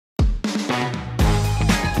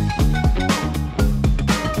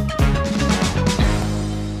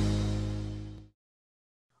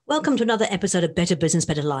Welcome to another episode of Better Business,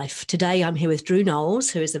 Better Life. Today, I'm here with Drew Knowles,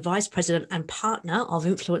 who is the Vice President and Partner of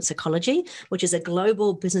Influence Ecology, which is a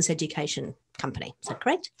global business education company. Is that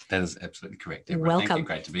correct? That is absolutely correct, Debra. Welcome. Thank you.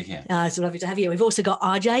 Great to be here. It's lovely to have you. We've also got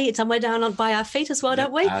RJ somewhere down by our feet as well,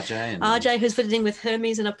 don't we? RJ, who's visiting with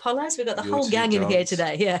Hermes and Apollo. So we've got the whole gang in here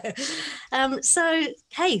today. Yeah.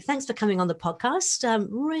 Hey, thanks for coming on the podcast.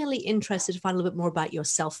 Really interested to find a little bit more about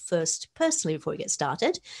yourself first, personally, before we get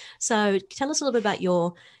started. So tell us a little bit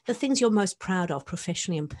about the things you're most proud of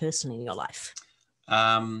professionally and personally in your life.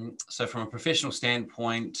 So from a professional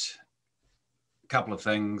standpoint, a couple of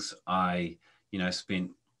things. I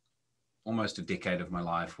spent almost a decade of my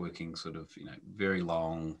life working sort of, very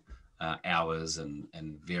long hours and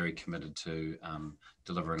very committed to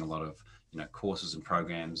delivering a lot of, courses and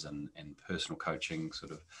programs and personal coaching,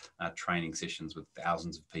 sort of training sessions with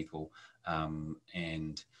thousands of people.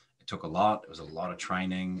 And it took a lot. It was a lot of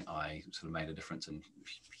training. I sort of made a difference in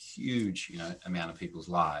huge, amount of people's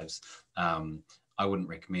lives. I wouldn't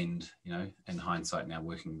recommend, in hindsight now,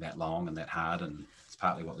 working that long and that hard. And it's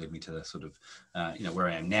partly what led me to the sort of, where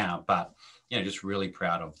I am now. But, just really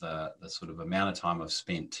proud of the sort of amount of time I've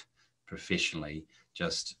spent professionally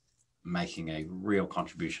just making a real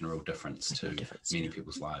contribution, a real difference to many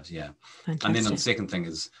people's lives. Yeah. Fantastic. And then the second thing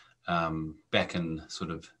is back in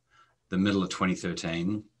sort of the middle of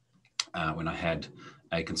 2013, when I had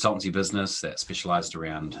a consultancy business that specialized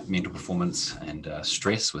around mental performance and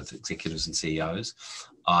stress with executives and CEOs,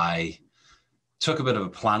 I took a bit of a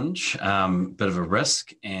plunge, bit of a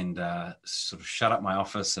risk, and sort of shut up my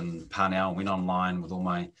office in Parnell, went online with all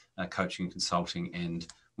my coaching and consulting, and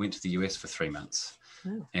went to the US for 3 months.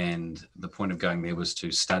 Oh. And the point of going there was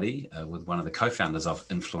to study with one of the co-founders of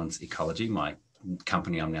Influence Ecology, my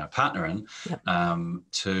company I'm now a partner in,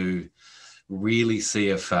 to really see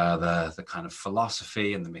if the kind of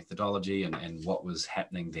philosophy and the methodology and what was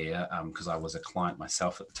happening there, because I was a client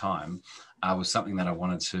myself at the time, was something that I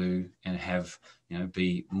wanted to have,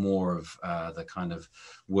 be more of the kind of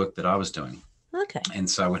work that I was doing. Okay. And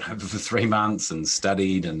so I went over for 3 months and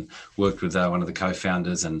studied and worked with one of the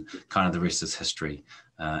co-founders, and kind of the rest is history.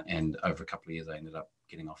 And over a couple of years, I ended up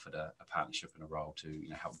getting offered a partnership and a role to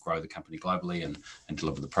help grow the company globally and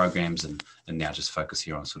deliver the programs, and now just focus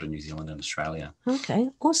here on sort of New Zealand and Australia. Okay,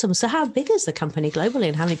 awesome. So how big is the company globally,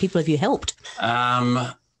 and how many people have you helped?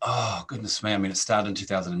 Oh, goodness me. I mean, it started in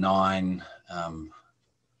 2009.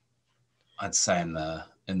 I'd say in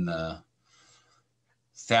the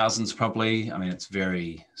thousands probably. I mean, it's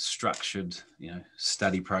very structured,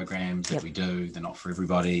 study programs that we do. They're not for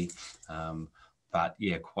everybody. But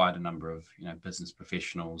yeah, quite a number of, business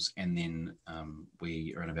professionals. And then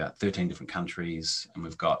we are in about 13 different countries, and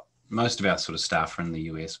we've got most of our sort of staff are in the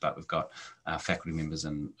US, but we've got faculty members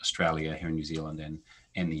in Australia, here in New Zealand,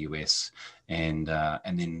 and the US. And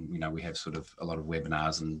then, we have sort of a lot of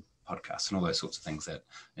webinars and podcasts and all those sorts of things that,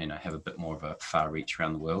 have a bit more of a far reach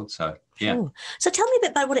around the world. So, yeah. Sure. So tell me a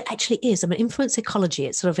bit about what it actually is. I mean, influence ecology,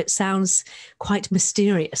 it sounds quite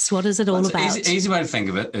mysterious. What is it all about? Easy way to think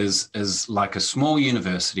of it is like a small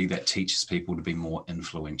university that teaches people to be more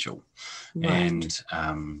influential. Right.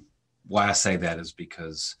 And why I say that is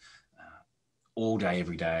because all day,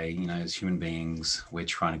 every day, as human beings, we're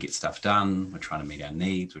trying to get stuff done. We're trying to meet our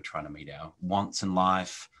needs. We're trying to meet our wants in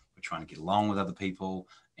life. We're trying to get along with other people.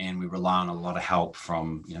 And we rely on a lot of help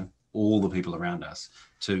from, all the people around us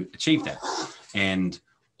to achieve that. And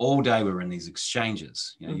all day we're in these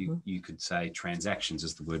exchanges. You could say transactions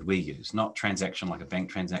is the word we use, not transaction like a bank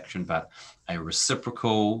transaction, but a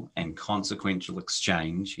reciprocal and consequential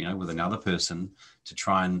exchange, with another person to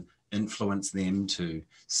try and influence them to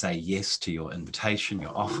say yes to your invitation,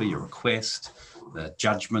 your offer, your request, the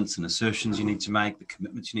judgments and assertions you need to make, the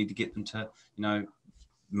commitments you need to get them to,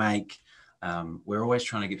 make. We're always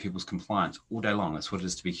trying to get people's compliance all day long. That's what it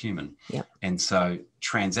is to be human. Yep. And so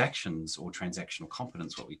transactions or transactional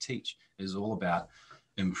competence, what we teach, is all about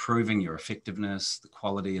improving your effectiveness, the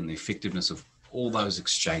quality and the effectiveness of all those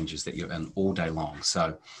exchanges that you're in all day long.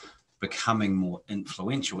 So becoming more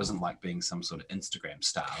influential isn't like being some sort of Instagram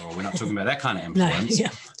star, or we're not talking about that kind of influence,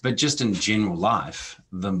 but just in general life,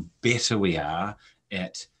 the better we are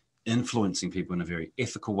at influencing people in a very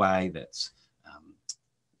ethical way that's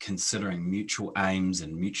considering mutual aims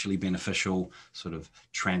and mutually beneficial sort of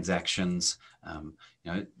transactions,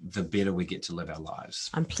 the better we get to live our lives.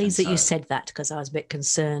 I'm pleased that you said that, because I was a bit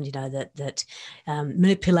concerned, that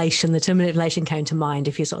manipulation, the term manipulation came to mind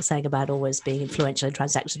if you're sort of saying about always being influential in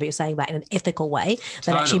transactions, but you're saying about in an ethical way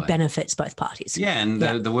that actually benefits both parties. Yeah, and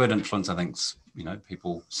the word influence, I think, is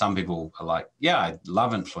some people are like, yeah, I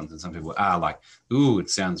love influence, and some people are like, ooh, it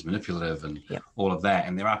sounds manipulative and all of that.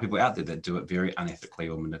 And there are people out there that do it very unethically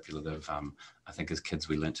or manipulative. I think as kids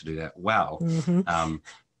we learned to do that well.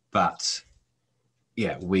 But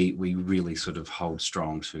yeah, we really sort of hold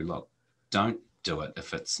strong to, look, don't do it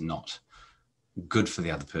if it's not good for the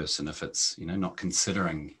other person, if it's, not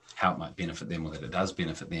considering how it might benefit them or that it does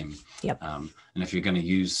benefit them. And if you're going to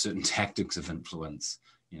use certain tactics of influence,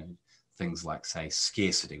 things like, say,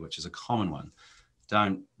 scarcity, which is a common one,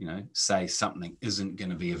 don't, say something isn't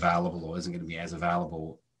going to be available or isn't going to be as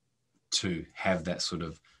available to have that sort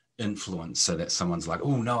of influence so that someone's like,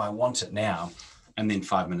 oh no, I want it now. And then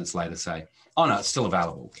 5 minutes later say, oh no, it's still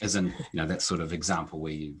available. As in, that sort of example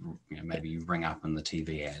where maybe you ring up in the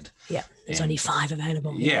TV ad. Yeah, there's only 5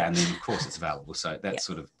 available. Yeah, and then of course it's available. So that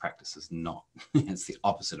sort of practice is not, it's the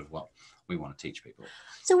opposite of what we want to teach people.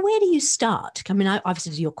 So where do you start? I mean, I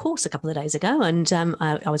visited your course a couple of days ago, and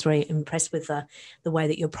I was very impressed with the way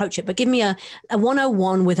that you approach it. But give me a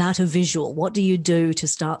 101 without a visual. What do you do to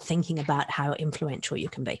start thinking about how influential you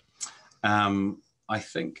can be? I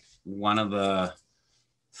think one of the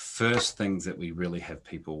first things that we really have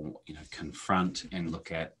people, confront and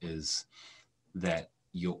look at is that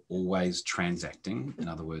you're always transacting. In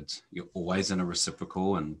other words, you're always in a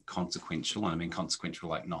reciprocal and consequential. And I mean consequential,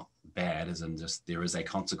 like not bad, as in just there is a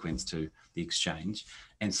consequence to the exchange.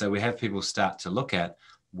 And so we have people start to look at,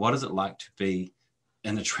 what is it like to be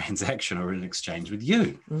in a transaction or in an exchange with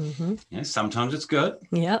you? Sometimes it's good.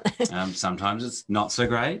 Sometimes it's not so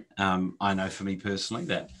great. I know for me personally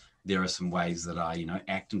that there are some ways that I,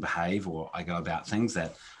 act and behave, or I go about things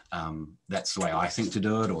that that's the way I think to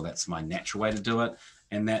do it, or that's my natural way to do it.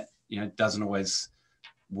 And that, doesn't always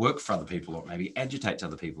work for other people, or maybe agitates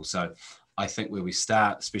other people. So I think where we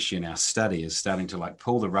start, especially in our study, is starting to like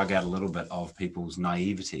pull the rug out a little bit of people's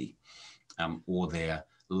naivety or their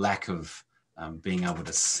lack of being able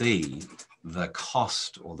to see the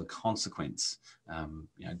cost or the consequence,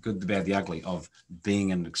 good, the bad, the ugly of being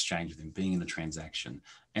in an exchange with them, being in a transaction.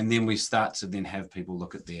 And then we start to then have people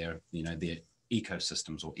look at their, their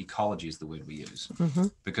ecosystems, or ecology is the word we use,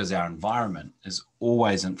 because our environment is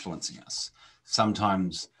always influencing us.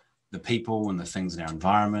 Sometimes the people and the things in our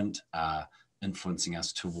environment are influencing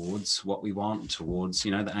us towards what we want, towards,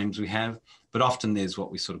 the aims we have. But often there's what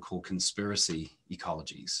we sort of call conspiracy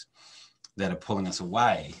ecologies that are pulling us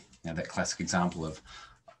away. That classic example of,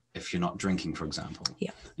 if you're not drinking, for example,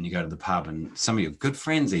 and you go to the pub, and some of your good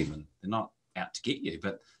friends even, they're not out to get you,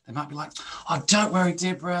 but they might be like, oh, don't worry,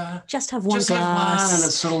 Deborah. Just have one glass. And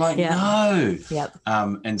it's sort of like, no.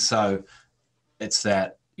 And so it's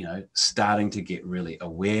that, starting to get really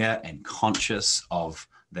aware and conscious of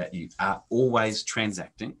that you are always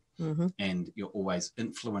transacting, and you're always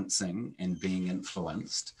influencing and being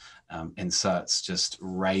influenced. And so it's just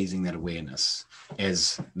raising that awareness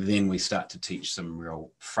as then we start to teach some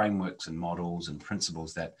real frameworks and models and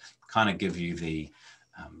principles that kind of give you the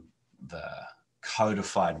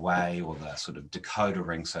codified way, or the sort of decoder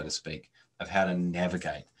ring, so to speak, of how to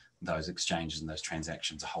navigate those exchanges and those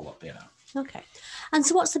transactions a whole lot better. Okay. And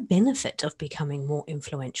so what's the benefit of becoming more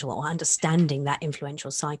influential, or understanding that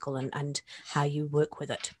influential cycle and how you work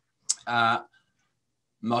with it?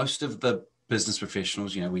 Most of the business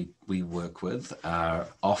professionals, we work with are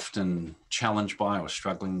often challenged by or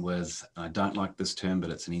struggling with, and I don't like this term, but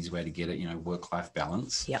it's an easy way to get it, work-life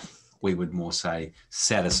balance. We would more say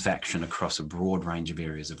satisfaction across a broad range of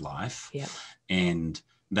areas of life. And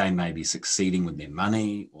they may be succeeding with their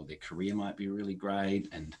money, or their career might be really great,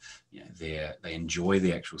 and they enjoy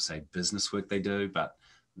the actual, say, business work they do, but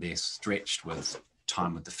they're stretched with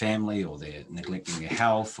time with the family, or they're neglecting their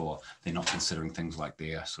health, or they're not considering things like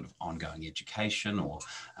their sort of ongoing education, or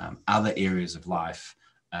other areas of life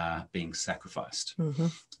being sacrificed.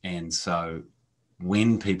 And so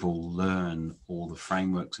when people learn all the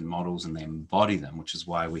frameworks and models and they embody them, which is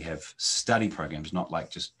why we have study programs, not like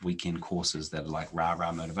just weekend courses that are like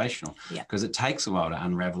rah-rah motivational, because it takes a while to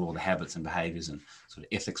unravel all the habits and behaviors and sort of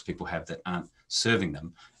ethics people have that aren't serving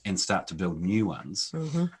them, and start to build new ones.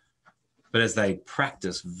 But as they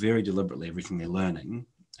practice very deliberately everything they're learning,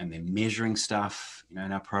 and they're measuring stuff, in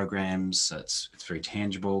our programs, it's very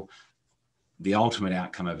tangible. The ultimate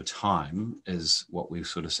outcome over time is what we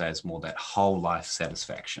sort of say is more that whole life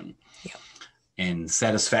satisfaction. And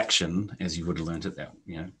satisfaction, as you would have learned at that,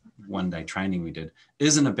 one day training we did,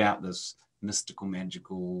 isn't about this mystical,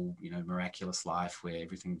 magical, miraculous life where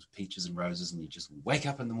everything's peaches and roses and you just wake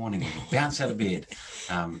up in the morning and you bounce out of bed.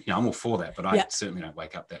 I'm all for that, but I certainly don't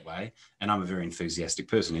wake up that way. And I'm a very enthusiastic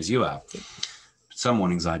person, as you are. Some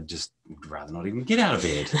mornings I just would rather not even get out of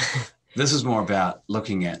bed. This is more about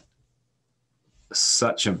looking at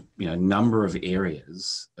such a number of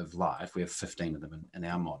areas of life. We have 15 of them in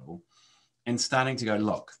our model, and starting to go,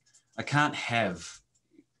 look, I can't have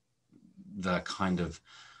the kind of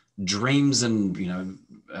dreams and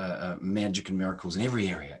magic and miracles in every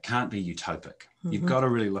area. It can't be utopic. Mm-hmm. You've got to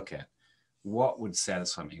really look at what would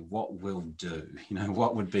satisfy me, what will do,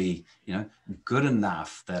 what would be good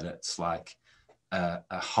enough that it's like a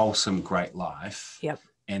wholesome, great life. Yep.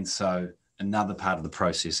 And so another part of the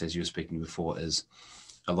process, as you were speaking before, is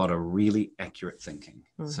a lot of really accurate thinking.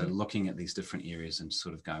 Mm-hmm. So looking at these different areas and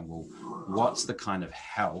sort of going, well, what's the kind of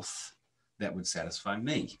health that would satisfy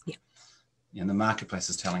me? Yep. And the marketplace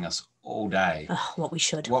is telling us all day what we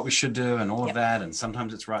should do and all of that. And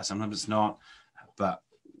sometimes it's right, sometimes it's not. But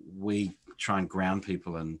we try and ground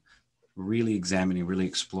people in really examining, really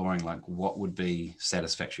exploring like what would be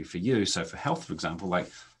satisfactory for you. So for health, for example,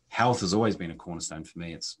 like health has always been a cornerstone for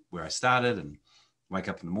me. It's where I started, and wake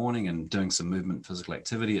up in the morning and doing some movement, physical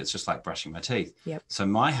activity. It's just like brushing my teeth. Yep. So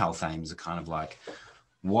my health aims are kind of like,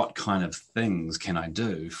 what kind of things can I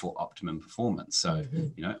do for optimum performance? So,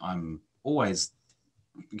 I'm always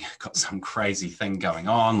got some crazy thing going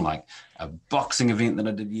on, like a boxing event that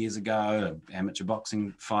I did years ago, an amateur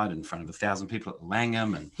boxing fight in front of 1,000 people at the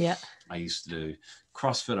Langham. And I used to do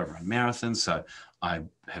CrossFit, I run marathons. So I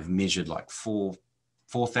have measured like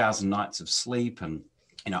 4,000 nights of sleep, and,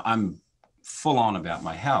 I'm full on about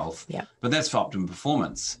my health, but that's for optimum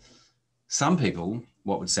performance. Some people,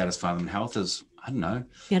 what would satisfy them in health is, I don't know.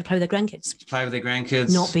 You had to play with their grandkids. Play with their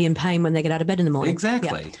grandkids. Not be in pain when they get out of bed in the morning.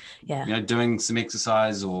 Exactly. Yeah. Doing some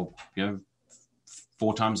exercise, or,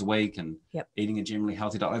 4 times a week, and eating a generally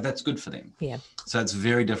healthy diet. Like, that's good for them. Yeah. So it's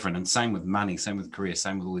very different. And same with money, same with career,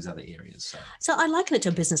 same with all these other areas. So I liken it to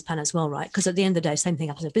a business plan as well, right? Because at the end of the day, same thing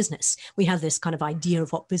happens in business. We have this kind of idea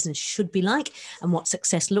of what business should be like and what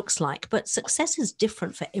success looks like. But success is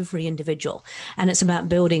different for every individual. And it's about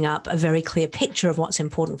building up a very clear picture of what's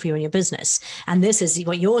important for you in your business. And this is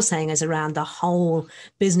what you're saying is around the whole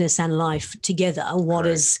business and life together.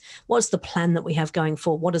 What's the plan that we have going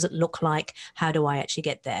forward? What does it look like? How do I actually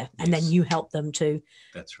get there? And then you help them to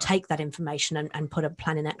take that information and put a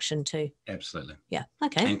plan in action too. Absolutely. Yeah.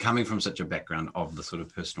 Okay. And coming from such a background of the sort of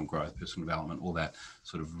personal growth, personal development, all that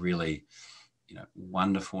sort of really,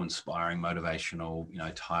 wonderful, inspiring, motivational,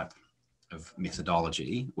 type of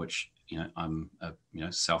methodology, which, I'm a,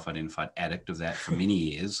 self-identified addict of that for many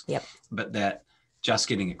years. Yep. But that just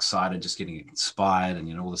getting excited, just getting inspired,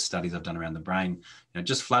 and, all the studies I've done around the brain,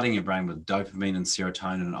 just flooding your brain with dopamine and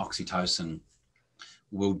serotonin and oxytocin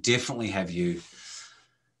will definitely have you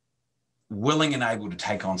willing and able to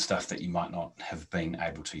take on stuff that you might not have been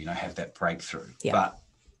able to, have that breakthrough. Yeah. But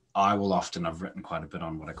I've written quite a bit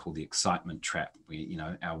on what I call the excitement trap,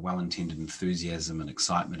 where, our well-intended enthusiasm and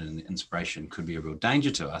excitement and inspiration could be a real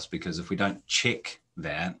danger to us, because if we don't check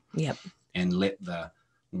that and let the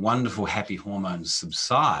wonderful, happy hormones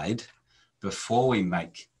subside before we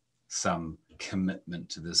make some commitment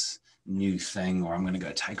to this new thing, or I'm going to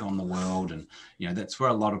go take on the world. And, that's where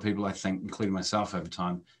a lot of people, I think, including myself over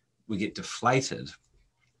time, we get deflated,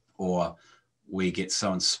 or we get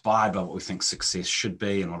so inspired by what we think success should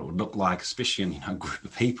be and what it would look like, especially in, a group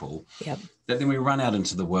of people, that then we run out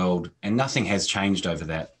into the world and nothing has changed over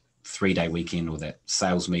that 3-day weekend or that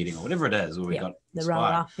sales meeting or whatever it is, where we got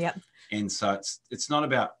inspired. And so it's not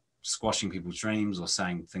about squashing people's dreams or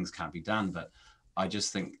saying things can't be done, but I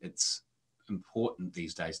just think it's important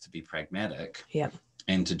these days to be pragmatic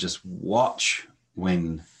and to just watch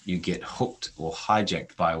when you get hooked or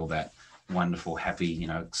hijacked by all that wonderful, happy,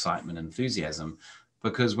 excitement, enthusiasm.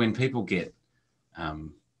 Because when people get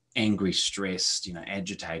angry, stressed,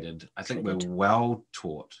 agitated, I think we're well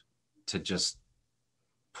taught to just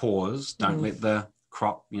pause, don't let the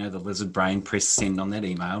crop, the lizard brain press send on that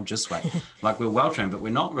email, just wait. Like, we're well trained, but we're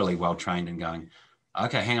not really well trained in going,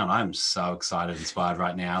 okay, hang on, I'm so excited, inspired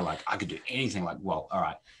right now. Like, I could do anything. Like, well, all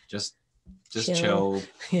right, just chill,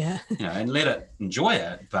 and let it, enjoy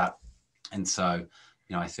it. But, and so,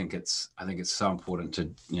 I think it's so important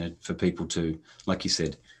to, for people to, like you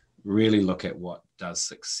said, really look at what does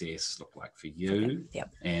success look like for you,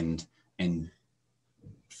 and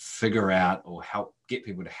figure out, or get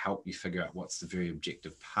people to help you figure out what's the very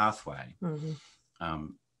objective pathway.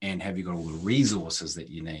 And have you got all the resources that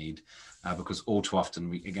you need? Because all too often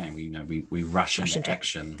we rush into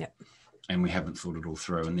action, and we haven't thought it all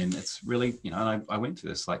through. And then it's really, and I went through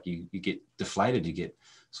this, like you get deflated, you get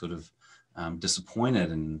sort of disappointed,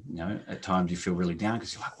 and at times you feel really down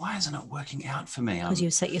because you're like, why isn't it working out for me? Because you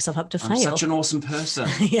set yourself up to fail. I'm such an awesome person.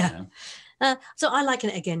 So I liken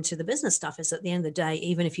it again to the business stuff, is at the end of the day,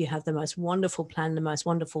 even if you have the most wonderful plan, the most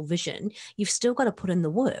wonderful vision, you've still got to put in the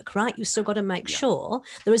work, right? You've still got to make sure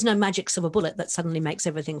there is no magic silver bullet that suddenly makes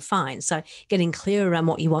everything fine. So getting clear around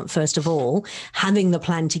what you want, first of all, having the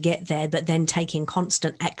plan to get there, but then taking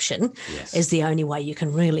constant action is the only way you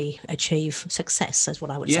can really achieve success, is what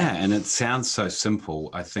I would say. Yeah, and it sounds so simple.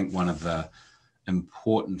 I think one of the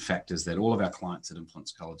important factors that all of our clients at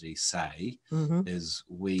Influence Ecology say is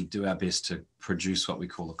we do our best to produce what we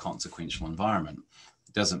call a consequential environment.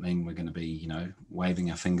 It doesn't mean we're going to be, you know, waving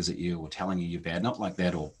our fingers at you or telling you you're bad, not like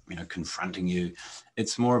that, or, you know, confronting you.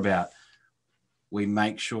 It's more about we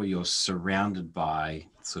make sure you're surrounded by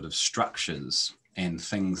sort of structures and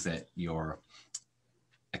things that you're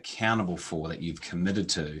accountable for, that you've committed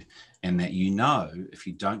to, and that, you know, if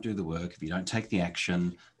you don't do the work, if you don't take the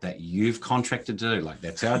action that you've contracted to do, like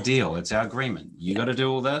that's our deal, it's our agreement. You got to do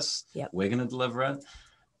all this. We're going to deliver it,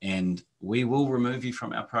 and we will remove you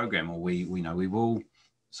from our program, or we will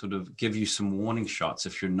sort of give you some warning shots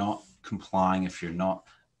if you're not complying, if you're not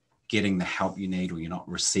getting the help you need, or you're not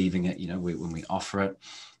receiving it. You know, when we offer it,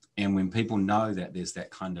 and when people know that there's that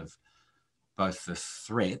kind of both the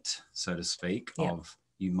threat, so to speak, of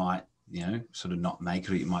you might, you know, sort of not make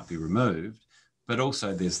it, or you might be removed, but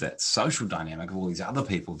also there's that social dynamic of all these other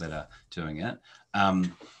people that are doing it.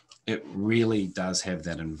 It really does have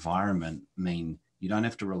that environment mean you don't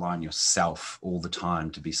have to rely on yourself all the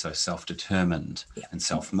time to be so self-determined and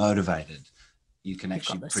self-motivated. You can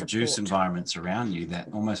actually produce environments around you that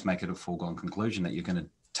almost make it a foregone conclusion that you're going to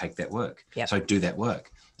take that work. So do that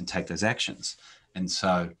work and take those actions. And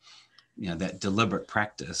so, you know, that deliberate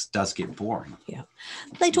practice does get boring.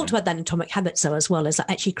 They talked about that in Atomic Habits, though, as well, as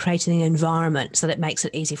actually creating an environment so that it makes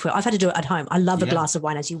it easy for you. I've had to do it at home. I love a glass of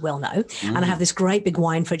wine, as you well know, and I have this great big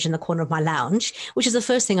wine fridge in the corner of my lounge, which is the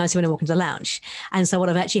first thing I see when I walk into the lounge. And so what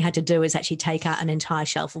I've actually had to do is actually take out an entire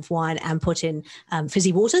shelf of wine and put in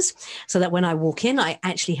fizzy waters, so that when I walk in, I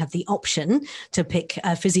actually have the option to pick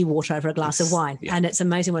fizzy water over a glass of wine. And it's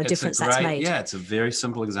amazing what a difference that's made. Yeah, it's a very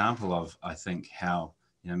simple example of, I think, how,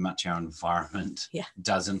 you know, much our environment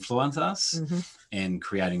does influence us, and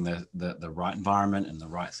creating the right environment and the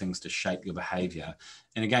right things to shape your behavior.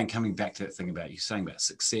 And again, coming back to that thing about you saying about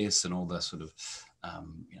success and all the sort of,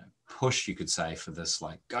 you know, push, you could say, for this,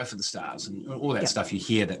 like, go for the stars and all that stuff you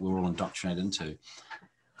hear that we're all indoctrinated into.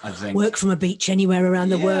 I think work from a beach anywhere around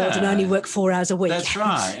the world and only work 4 hours a week. That's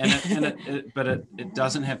right. But it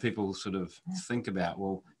doesn't have people sort of think about,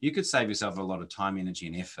 well, you could save yourself a lot of time, energy,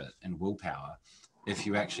 and effort and willpower if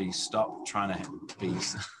you actually stop trying to be...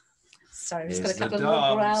 Sorry, we've got a couple of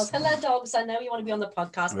more growls. Hello, dogs. I know you want to be on the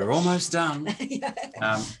podcast. We're almost done.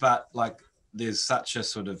 But, like, there's such a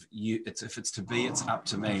sort of... if it's to be, it's up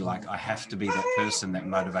to me. Like, I have to be that person that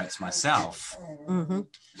motivates myself.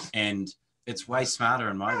 And it's way smarter,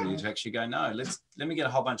 in my view, to actually go, no, let me get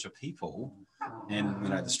a whole bunch of people and, you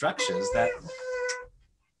know, the structures that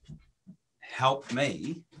help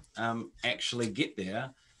me actually get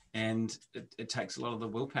there. And it takes a lot of the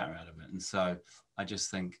willpower out of it. And so I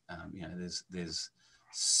just think, you know, there's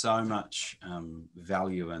so much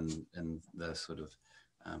value in the sort of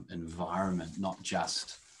environment, not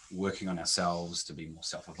just working on ourselves to be more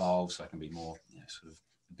self-evolved, so I can be more, you know, sort of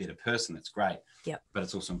a better person. That's great. But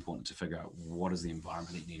it's also important to figure out what is the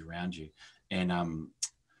environment that you need around you. And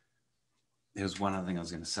there was one other thing I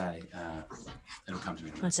was going to say. It'll come to me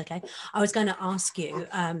in a minute. That's okay. I was going to ask you,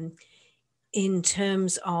 in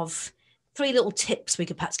terms of 3 little tips we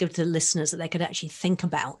could perhaps give to the listeners that they could actually think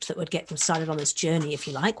about that would get them started on this journey, if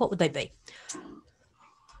you like, what would they be?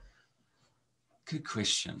 Good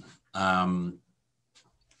question. Anything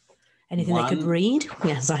they could read?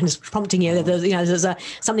 Yes, I'm just prompting you. There's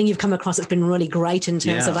something you've come across that's been really great in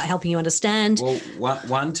terms of helping you understand. Well,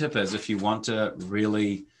 one tip is, if you want to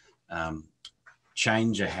really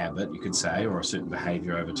change a habit, you could say, or a certain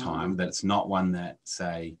behavior over time, that it's not one that,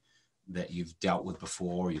 say, that you've dealt with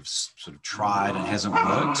before, you've sort of tried and hasn't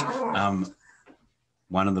worked.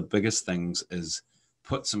 One of the biggest things is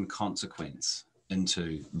put some consequence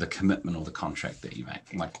into the commitment or the contract that you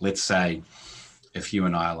make. Like, let's say if you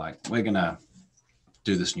and I are like, we're going to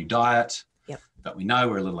do this new diet, but we know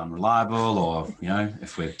we're a little unreliable, or, you know,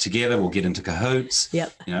 if we're together, we'll get into cahoots. You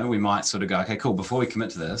know, we might sort of go, okay, cool, before we commit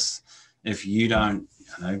to this, if you don't,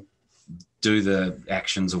 you know, do the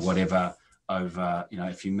actions or whatever over, you know,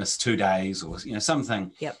 if you miss 2 days or, you know,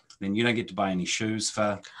 something, then you don't get to buy any shoes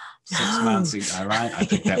for 6 months. All right, I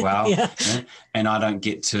think that well. And I don't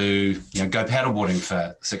get to, you know, go paddleboarding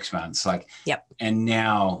for 6 months. Like, and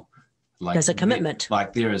now, Like, there's a commitment.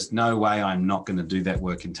 Like there is no way I'm not going to do that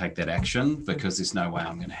work and take that action, because there's no way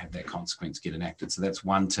I'm going to have that consequence get enacted. So that's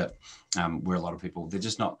one tip where a lot of people,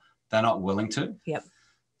 they're not willing to. Yep.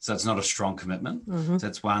 So it's not a strong commitment. So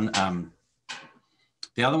that's one.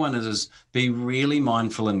 The other one is be really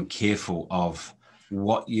mindful and careful of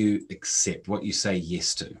what you accept, what you say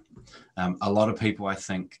yes to. A lot of people, I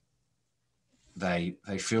think, they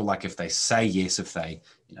feel like if they say yes, if they,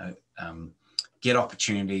 get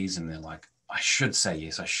opportunities and they're like, I should say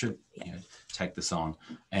yes, I should take this on,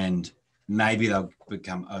 and maybe they'll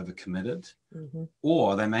become overcommitted,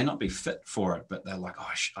 or they may not be fit for it, but they're like,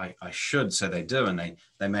 oh, I should, so they do, and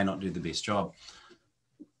they may not do the best job.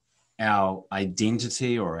 Our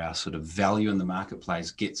identity or our sort of value in the marketplace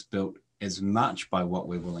gets built as much by what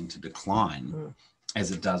we're willing to decline as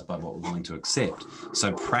it does by what we're willing to accept.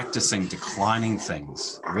 So practicing declining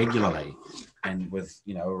things regularly and with,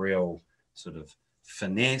 a real sort of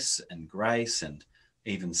finesse and grace, and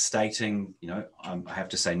even stating, I have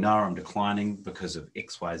to say, no, I'm declining because of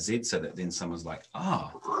X, Y, Z, so that then someone's like,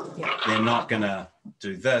 they're not going to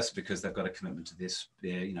do this because they've got a commitment to this,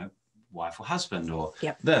 their, wife or husband or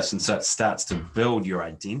this. And so it starts to build your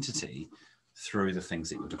identity through the things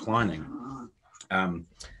that you're declining. And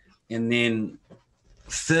then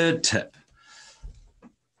third tip,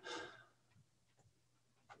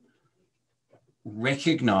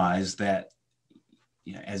 recognize that,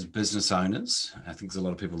 as business owners, I think there's a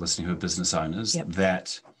lot of people listening who are business owners,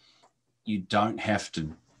 that you don't have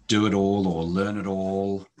to do it all or learn it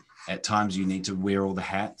all. At times you need to wear all the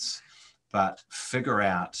hats, but figure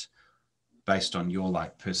out, based on your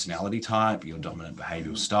personality type, your dominant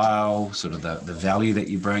behavioral style, sort of the value that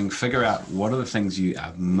you bring, figure out what are the things you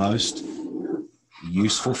are most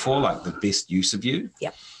useful for, like the best use of you.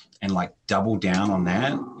 And double down on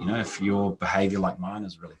that. If your behavior like mine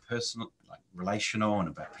is really personal, relational and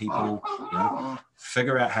about people,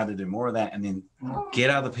 figure out how to do more of that, and then get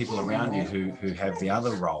other people around you who have the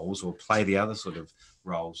other roles or play the other sort of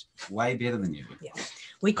roles way better than you.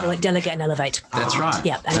 We call it delegate and elevate. That's right.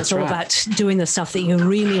 And it's all about doing the stuff that you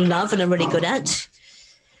really love and are really good at,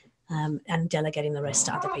 and delegating the rest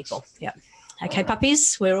to other people. Okay,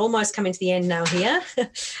 puppies, we're almost coming to the end now here.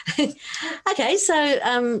 Okay,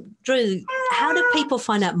 so Drew, how do people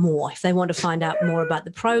find out more if they want to find out more about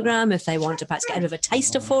the program, if they want to perhaps get a bit of a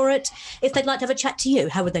taster for it, if they'd like to have a chat to you,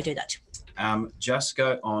 how would they do that? Just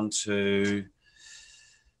go on to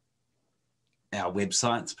our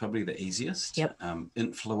website. It's probably the easiest.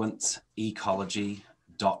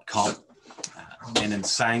 influenceecology.com. And in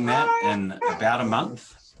saying that, in about a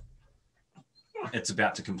month, it's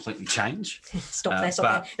about to completely change. Stop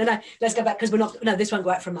there. No, let's go back, because this won't go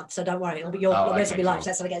out for a month, so don't worry. It'll be your rest will be live.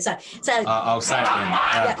 That's what I get. So I'll say it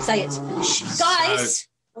then. Say it. Shh, guys,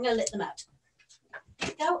 I'm going to let them out.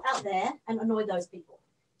 Go out there and annoy those people.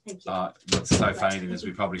 Thank you. What's so funny then is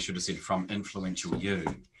we probably should have said from Influential You.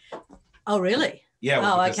 Oh, really?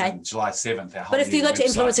 Yeah, okay. July 7th. But if you go to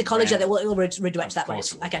Influence Ecology, it will redirect that way.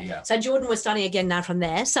 Okay. Yeah. So Jordan, we're starting again now from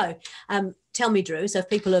there. So tell me, Drew, so if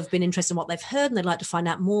people have been interested in what they've heard and they'd like to find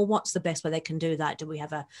out more, what's the best way they can do that? Do we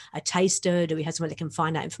have a taster? Do we have somewhere they can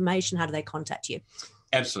find out information? How do they contact you?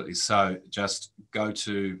 Absolutely. So just go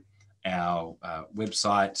to our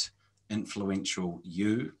website,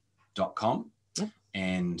 influentialyou.com.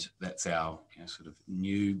 And that's our sort of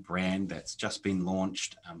new brand that's just been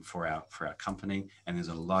launched for our company. And there's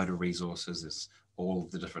a load of resources. There's all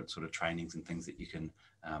of the different sort of trainings and things that you can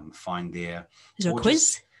find there. Is there a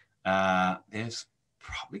quiz? There's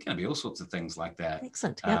probably going to be all sorts of things like that.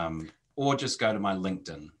 Excellent. Or just go to my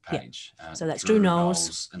LinkedIn page. So that's Drew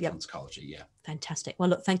Knowles. Influence Ecology. Fantastic. Well,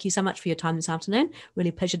 look, thank you so much for your time this afternoon.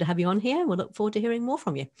 Really a pleasure to have you on here. We'll look forward to hearing more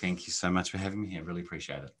from you. Thank you so much for having me here. Really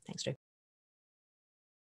appreciate it. Thanks, Drew.